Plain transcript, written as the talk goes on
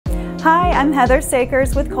Hi, I'm Heather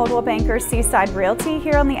Sakers with Coldwell Banker Seaside Realty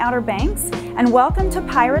here on the Outer Banks, and welcome to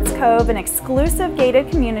Pirates Cove, an exclusive gated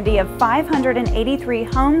community of 583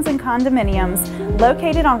 homes and condominiums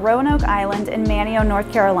located on Roanoke Island in Manteo,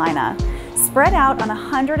 North Carolina. Spread out on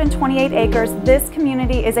 128 acres, this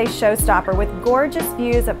community is a showstopper with gorgeous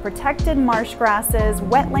views of protected marsh grasses,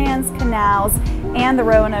 wetlands, canals, and the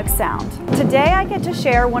Roanoke Sound. Today I get to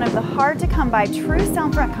share one of the hard-to-come-by true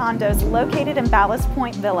Soundfront condos located in Ballast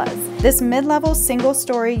Point Villas. This mid-level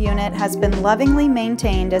single-story unit has been lovingly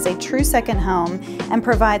maintained as a true second home and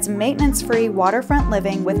provides maintenance-free waterfront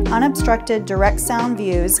living with unobstructed direct sound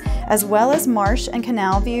views, as well as marsh and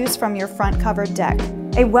canal views from your front covered deck.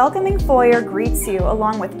 A welcoming foyer greets you,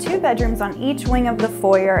 along with 2 bedrooms on each wing of the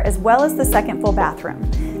foyer, as well as the second full bathroom.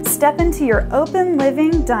 Step into your open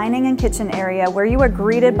living, dining, and kitchen area where you are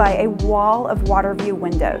greeted by a wall of water view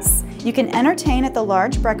windows. You can entertain at the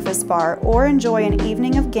large breakfast bar or enjoy an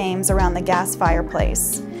evening of games around the gas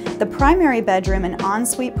fireplace. The primary bedroom and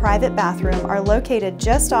ensuite private bathroom are located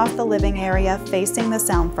just off the living area facing the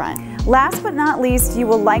Soundfront. Last but not least, you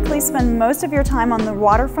will likely spend most of your time on the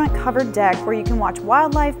waterfront covered deck where you can watch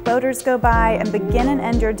wildlife, boaters go by, and begin and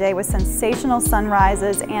end your day with sensational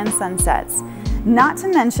sunrises and sunsets. Not to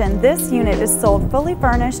mention, this unit is sold fully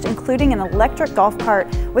furnished, including an electric golf cart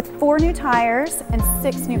with 4 new tires and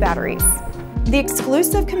 6 new batteries. The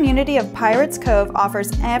exclusive community of Pirates Cove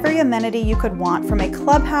offers every amenity you could want, from a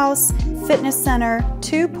clubhouse, fitness center,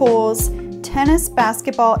 2 pools, tennis,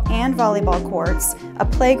 basketball, and volleyball courts, a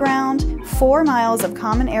playground, 4 miles of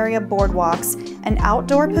common area boardwalks, an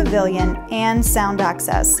outdoor pavilion, and sound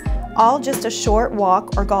access, all just a short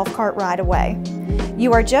walk or golf cart ride away.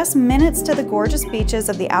 You are just minutes to the gorgeous beaches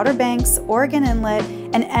of the Outer Banks, Oregon Inlet,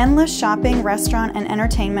 and endless shopping, restaurant, and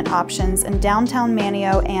entertainment options in downtown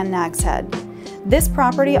Manteo and Nags Head. This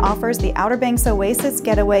property offers the Outer Banks oasis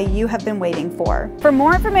getaway you have been waiting for. For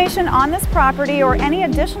more information on this property or any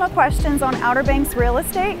additional questions on Outer Banks real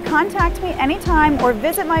estate, contact me anytime or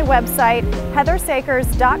visit my website,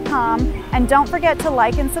 heathersakers.com, and don't forget to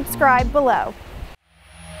like and subscribe below.